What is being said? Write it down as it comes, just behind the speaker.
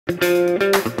Ladies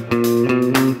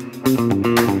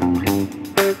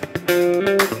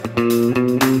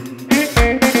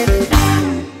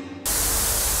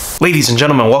and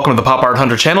gentlemen, welcome to the Pop Art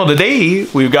Hunter channel. Today,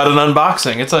 we've got an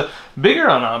unboxing. It's a bigger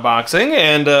unboxing,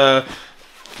 and I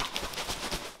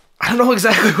don't know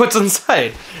exactly what's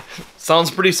inside.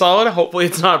 Sounds pretty solid. Hopefully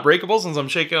it's not breakable since I'm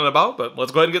shaking it about, but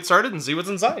let's go ahead and get started and see what's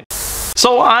inside.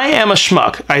 So I am a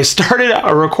schmuck. I started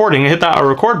a recording, I hit that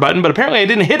record button, but apparently I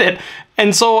didn't hit it,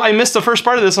 and so I missed the first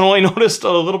part of this and only noticed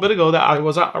a little bit ago that I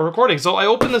was recording. So I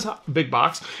opened this big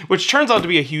box, which turns out to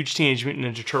be a huge Teenage Mutant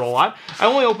Ninja Turtle lot. I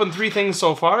only opened 3 things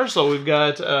so far, so we've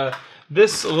got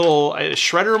this little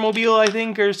shredder mobile, I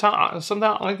think, or something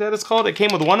like that it's called. It came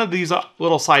with one of these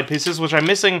little side pieces, which I'm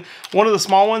missing one of the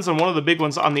small ones and one of the big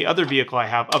ones on the other vehicle I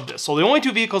have of this. So the only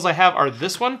 2 vehicles I have are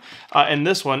this one and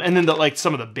this one, and then like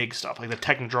some of the big stuff, like the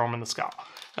Technodrome and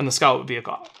the Scout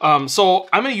vehicle. So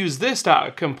I'm going to use this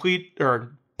to complete,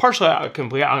 or partially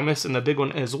complete, I'm missing the big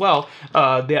one as well,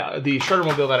 the shredder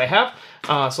mobile that I have.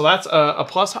 So that's a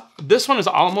plus. This one is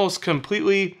almost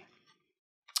completely...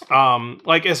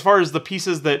 like as far as the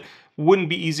pieces that wouldn't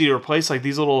be easy to replace, like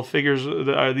these little figures,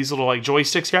 these little like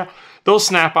joysticks here, those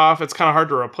snap off. It's kind of hard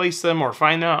to replace them or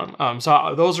find them.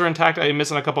 So those are intact. I'm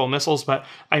missing a couple of missiles, but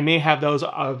I may have those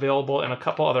available in a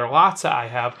couple other lots that I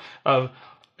have of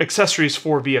accessories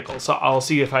for vehicles. So I'll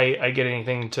see if I get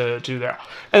anything to do there.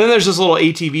 And then there's this little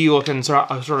ATV looking sort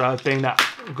of thing that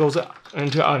goes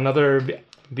into another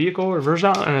vehicle or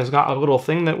version, and it's got a little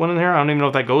thing that went in there. I don't even know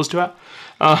if that goes to it.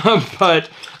 But,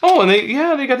 oh, and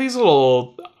they got these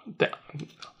little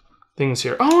things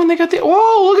here. Oh, and they got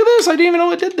whoa, look at this. I didn't even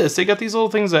know it did this. They got these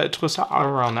little things that twist out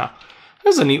around that.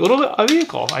 That's a neat little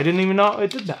vehicle. I didn't even know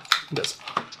it did that.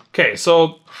 Okay,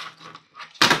 so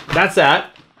that's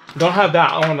that. Don't have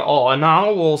that on at all. And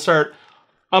now we'll start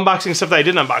unboxing stuff that I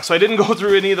didn't unbox. So I didn't go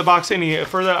through any of the box any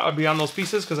further beyond those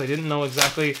pieces because I didn't know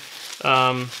exactly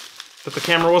that the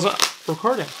camera wasn't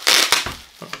recording.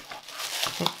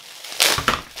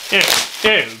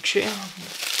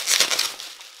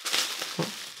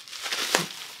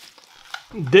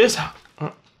 This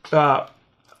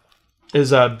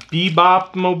is a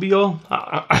Bebop mobile.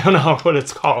 I don't know what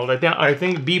it's called. I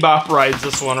think Bebop rides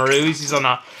this one, or at least he's on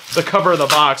the cover of the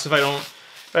box. If I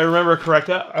remember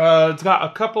correctly, it's got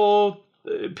a couple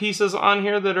pieces on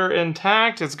here that are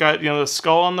intact. It's got the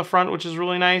skull on the front, which is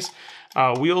really nice.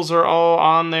 Wheels are all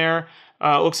on there.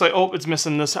 Looks like, oh, it's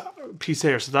missing this piece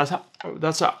here, so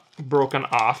that's broken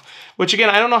off. Which again,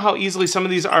 I don't know how easily some of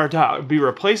these are to be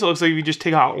replaced. It looks like if you just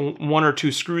take out 1 or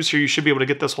 2 screws here, you should be able to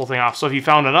get this whole thing off. So if you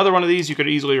found another one of these, you could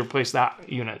easily replace that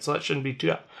unit. So that shouldn't be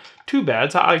too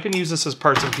bad. So I can use this as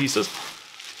parts and pieces.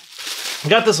 I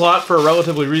got this lot for a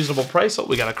relatively reasonable price. So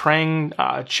we got a Krang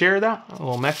chair there, a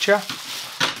little mech chair.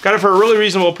 Got it for a really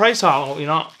reasonable price. So,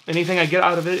 anything I get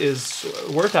out of it is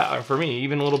worth it for me,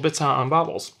 even little bits on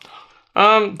bobbles.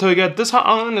 So we got this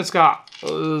on. It's got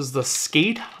the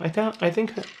skate, I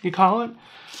think you call it.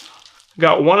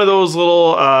 Got one of those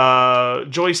little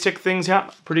joystick things. Yeah,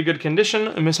 pretty good condition.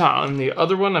 I miss out on the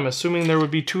other one. I'm assuming there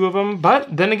would be 2 of them,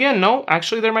 but then again, no.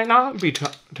 Actually, there might not be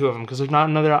two of them because there's not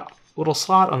another little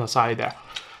slot on the side there.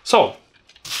 So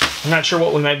I'm not sure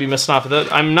what we might be missing off of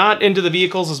that. I'm not into the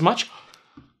vehicles as much.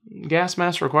 Gas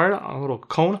mask required. A little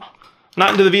cone.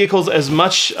 Not into the vehicles as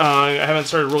much. I haven't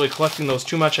started really collecting those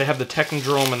too much. I have the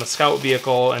Technodrome and the Scout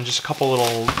vehicle and just a couple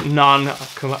little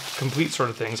non-complete sort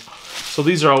of things. So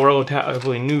these are all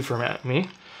relatively new for me.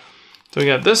 So we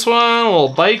got this one, a little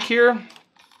bike here.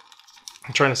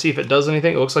 I'm trying to see if it does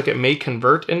anything. It looks like it may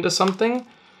convert into something.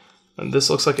 And this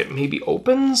looks like it maybe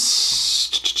opens.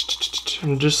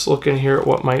 I'm just looking here at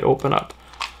what might open up.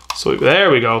 So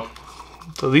there we go.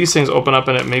 So these things open up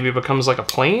and it maybe becomes like a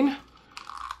plane.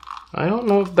 I don't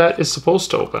know if that is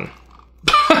supposed to open.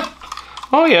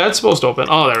 Oh yeah, it's supposed to open.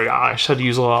 Oh, there we go. I just had to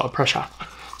use a lot of pressure.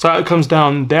 So it comes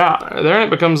down there and it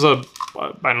becomes a,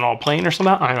 I don't know, a plane or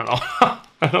something? I don't know. I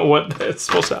don't know what it's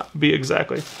supposed to be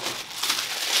exactly.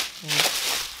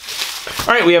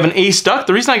 All right, we have an ace duck.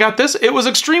 The reason I got this, it was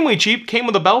extremely cheap. Came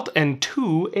with a belt and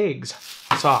 2 eggs.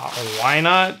 So why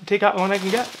not take out one I can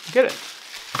get it?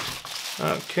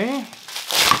 Okay.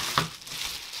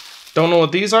 Don't know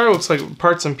what these are. Looks like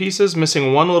parts and pieces.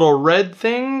 Missing one little red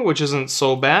thing, which isn't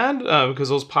so bad because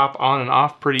those pop on and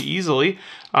off pretty easily.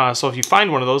 So if you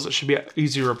find one of those, it should be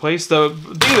easy to replace. The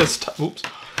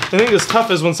thing that's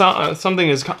tough is when something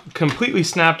is completely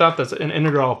snapped off. That's an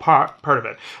integral part of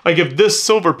it. Like if this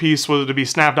silver piece was to be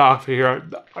snapped off here,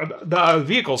 the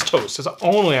vehicle's toast. It's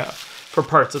only for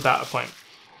parts at that point.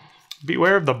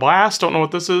 Beware of the blast. Don't know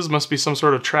what this is. Must be some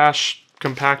sort of trash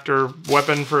compactor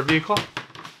weapon for a vehicle.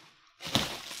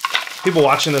 People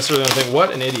watching this are going to think,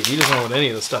 what an idiot. He doesn't know what any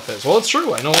of this stuff is. Well, it's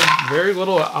true. I know very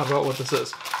little about what this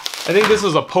is. I think this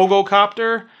is a pogo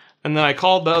copter, and then I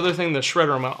called the other thing the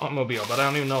shredder mobile, but I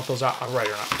don't even know if those are right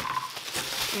or not.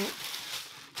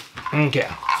 Okay,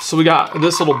 so we got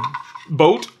this little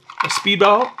boat, a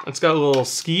speedboat. It's got a little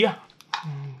ski.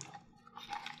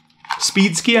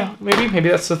 Speed ski, maybe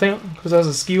that's the thing, because it has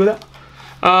a ski with it.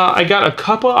 I got a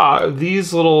couple of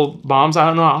these little bombs. I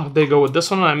don't know how they go with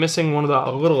this one. I'm missing one of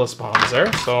the littlest bombs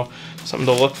there, so something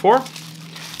to look for.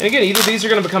 And again, either these are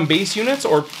going to become base units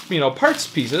or, you know, parts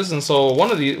pieces, and so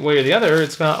one of the way or the other,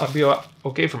 it's going to be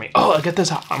okay for me. Oh, I got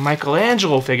this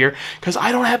Michelangelo figure, because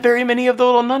I don't have very many of the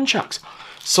little nunchucks.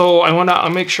 So I want to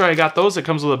make sure I got those. It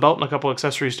comes with a belt and a couple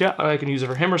accessories. Yeah, I can use it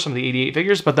for him or some of the 88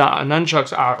 figures, but the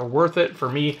nunchucks are worth it for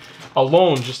me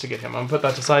alone just to get him. I'm going to put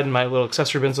that aside in my little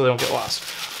accessory bin so they don't get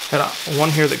lost. Got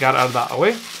one here that got out of that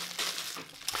way.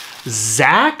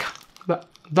 Zach, the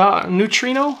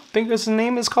Neutrino, I think his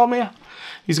name is called me.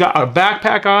 He's got a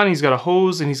backpack on, he's got a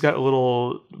hose, and he's got a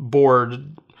little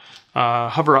board,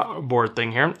 hoverboard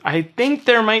thing here. I think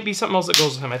there might be something else that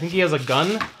goes with him. I think he has a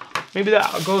gun. Maybe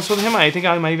that goes with him. I think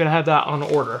I might even have that on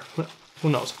order. Who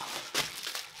knows?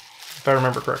 If I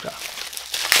remember correctly.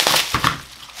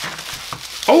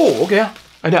 Oh, okay.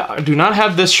 I do not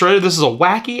have this shredder. This is a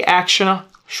Wacky Action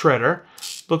shredder.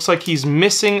 Looks like he's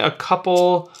missing a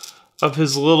couple of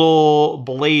his little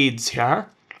blades here.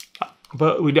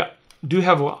 But we do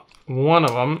have one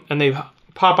of them, and they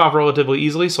pop off relatively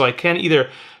easily, so I can either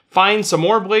find some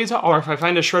more blades, or if I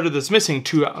find a shredder that's missing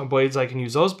 2 blades, I can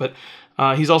use those. But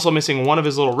he's also missing one of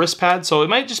his little wrist pads, so it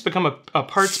might just become a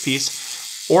parts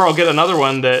piece, or I'll get another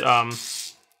one that, trying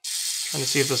to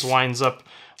see if this winds up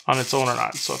on its own or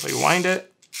not. So if I wind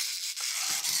it,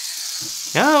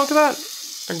 yeah, look at that.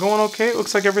 They're going okay. It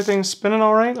looks like everything's spinning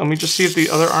all right. Let me just see if the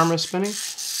other arm is spinning.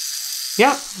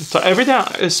 Yeah, so everything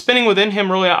is spinning within him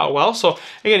really well. So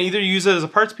again, either use it as a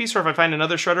parts piece, or if I find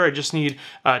another shredder, I just need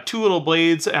 2 little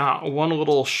blades, one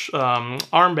little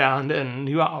armband, and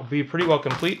I'll be pretty well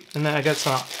complete. And then I got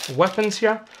some weapons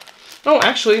here. Oh,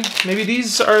 actually, maybe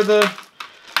these are the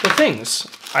things.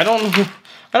 I don't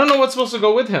know what's supposed to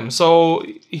go with him. So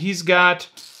he's got.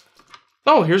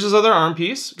 Oh, here's his other arm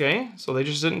piece. Okay, so they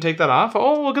just didn't take that off.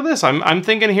 Oh, look at this. I'm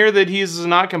thinking here that he's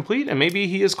not complete, and maybe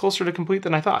he is closer to complete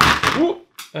than I thought. Ooh,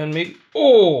 and maybe,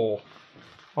 oh.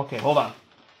 Okay, hold on.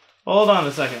 Hold on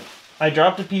a second. I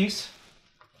dropped a piece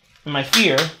in my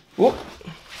fear. Whoop.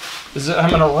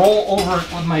 I'm gonna roll over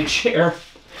it with my chair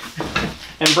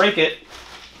and break it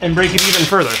even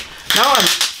further. Now I'm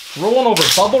rolling over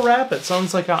bubble wrap. It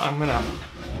sounds like I'm gonna,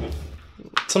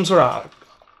 some sort of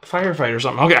firefight or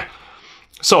something. Okay.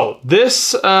 So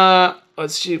this,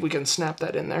 let's see if we can snap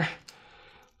that in there.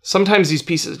 Sometimes these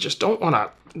pieces just don't want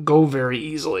to go very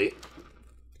easily.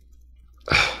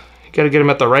 You got to get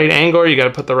them at the right angle, or you got to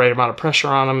put the right amount of pressure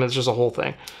on them. It's just a whole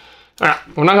thing. All right,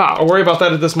 we're not going to worry about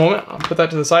that at this moment. I'll put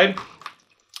that to the side.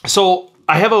 So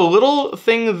I have a little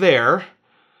thing there.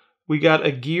 We got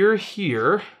a gear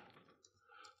here.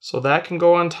 So that can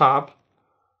go on top.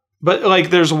 But like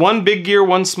there's one big gear,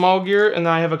 one small gear, and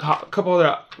then I have a couple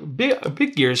other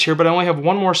big gears here, but I only have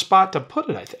one more spot to put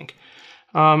it, I think.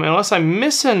 Unless I'm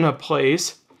missing a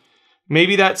place,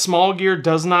 maybe that small gear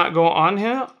does not go on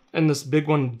here, and this big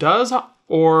one does,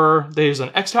 or there's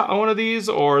an extra on one of these,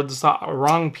 or it's the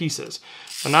wrong pieces.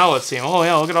 So now let's see. Oh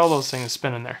yeah, look at all those things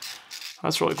spinning there.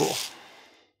 That's really cool.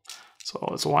 So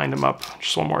let's wind them up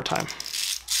just one more time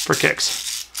for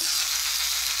kicks.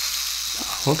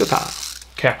 Look at that.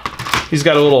 Okay, he's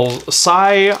got a little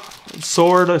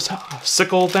sword, a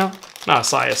sickle down. Not a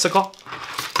sai, a sickle.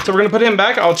 So we're gonna put him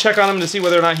back. I'll check on him to see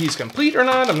whether or not he's complete or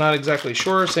not. I'm not exactly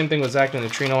sure. Same thing with Zach the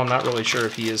Neutrino. I'm not really sure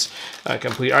if he is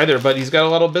complete either, but he's got a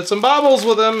lot of bits and bobbles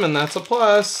with him, and that's a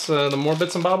plus. The more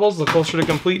bits and bobbles, the closer to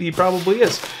complete he probably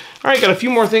is. All right, got a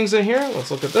few more things in here. Let's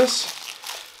look at this.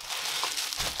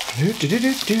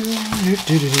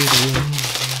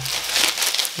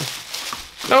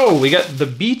 Oh, we got the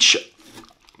beach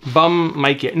bum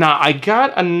mic. Now, I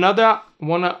got another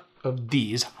one of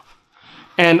these,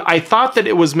 and I thought that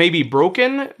it was maybe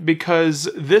broken because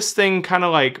this thing kind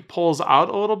of like pulls out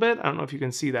a little bit. I don't know if you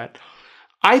can see that.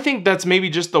 I think that's maybe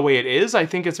just the way it is. I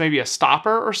think it's maybe a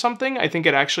stopper or something. I think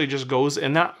it actually just goes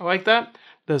in that like that.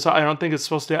 So I don't think it's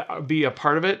supposed to be a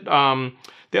part of it.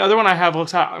 The other one I have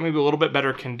looks at maybe a little bit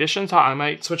better condition, so I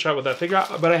might switch out with that figure.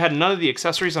 But I had none of the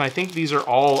accessories, and I think these are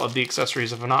all of the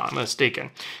accessories, if I'm not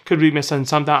mistaken. Could be missing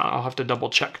something. I'll have to double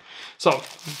check. So,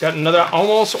 got another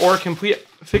almost or complete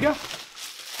figure.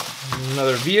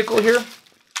 Another vehicle here.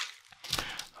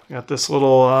 Got this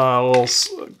little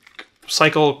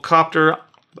cycle copter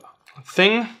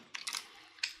thing.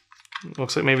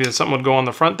 Looks like maybe something would go on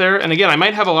the front there. And again, I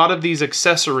might have a lot of these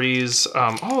accessories.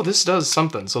 Oh, this does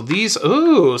something. So these,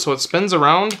 ooh, so it spins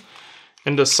around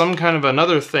into some kind of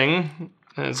another thing.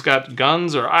 And it's got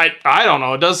guns or I don't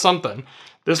know. It does something.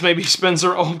 This maybe spins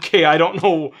around. Okay, I don't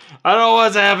know. I don't know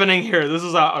what's happening here. This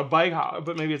is a bike,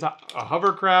 but maybe it's a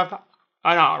hovercraft.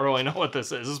 I don't really know what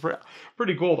this is. This is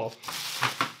pretty cool though.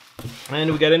 And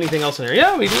do we got anything else in here?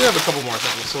 Yeah, we do have a couple more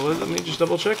things. So let me just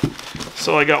double check.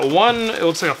 So I got one, it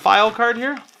looks like a file card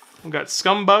here. We've got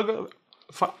Scumbug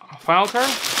file card.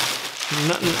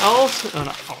 Nothing else.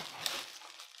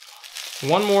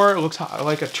 One more, it looks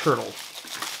like a turtle.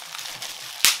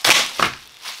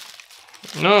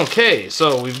 Okay,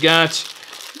 so we've got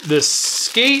this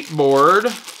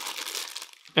skateboard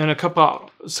and a couple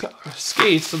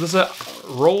skates. So this is a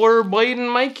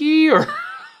rollerblading Mikey, or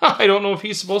I don't know if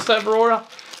he's supposed to have roller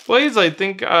blades. I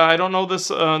think, I don't know this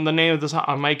the name of this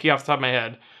Mikey off the top of my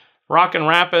head. Rockin'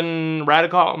 Rappin'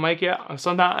 Radical Mikey.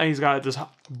 Sometimes he's got this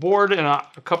board and a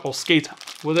couple skates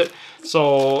with it.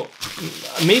 So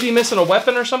maybe missing a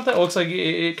weapon or something. It looks like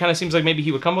it kind of seems like maybe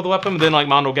he would come with a weapon, but then like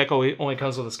Mondo Gecko he only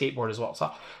comes with a skateboard as well.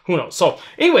 So who knows? So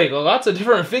anyway, lots of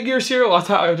different figures here, lots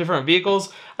of different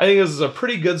vehicles. I think this is a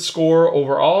pretty good score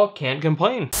overall. Can't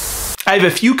complain. I have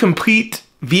a few complete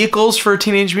vehicles for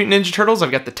Teenage Mutant Ninja Turtles.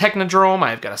 I've got the Technodrome,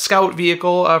 I've got a Scout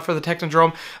vehicle for the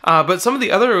Technodrome, but some of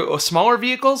the other smaller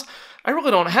vehicles, I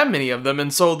really don't have many of them,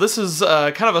 and so this is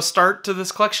kind of a start to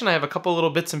this collection. I have a couple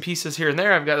little bits and pieces here and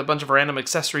there. I've got a bunch of random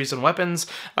accessories and weapons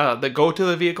that go to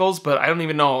the vehicles, but I don't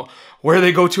even know where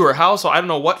they go to or how, so I don't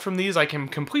know what from these I can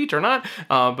complete or not,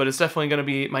 but it's definitely going to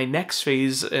be my next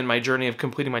phase in my journey of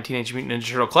completing my Teenage Mutant Ninja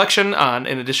Turtle collection,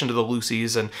 in addition to the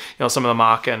Lucy's and some of the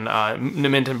mock and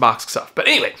mint and box stuff. But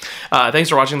anyway, thanks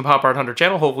for watching the Pop Art Hunter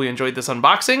channel. Hopefully you enjoyed this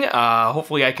unboxing.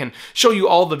 Hopefully I can show you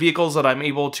all the vehicles that I'm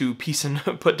able to piece and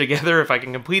put together. If I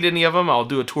can complete any of them, I'll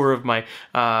do a tour of my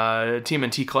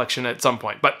TMNT collection at some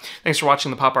point. But thanks for watching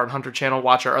the Pop Art Hunter channel.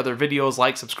 Watch our other videos,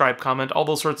 like, subscribe, comment, all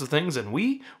those sorts of things, and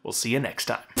we will see you next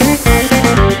time.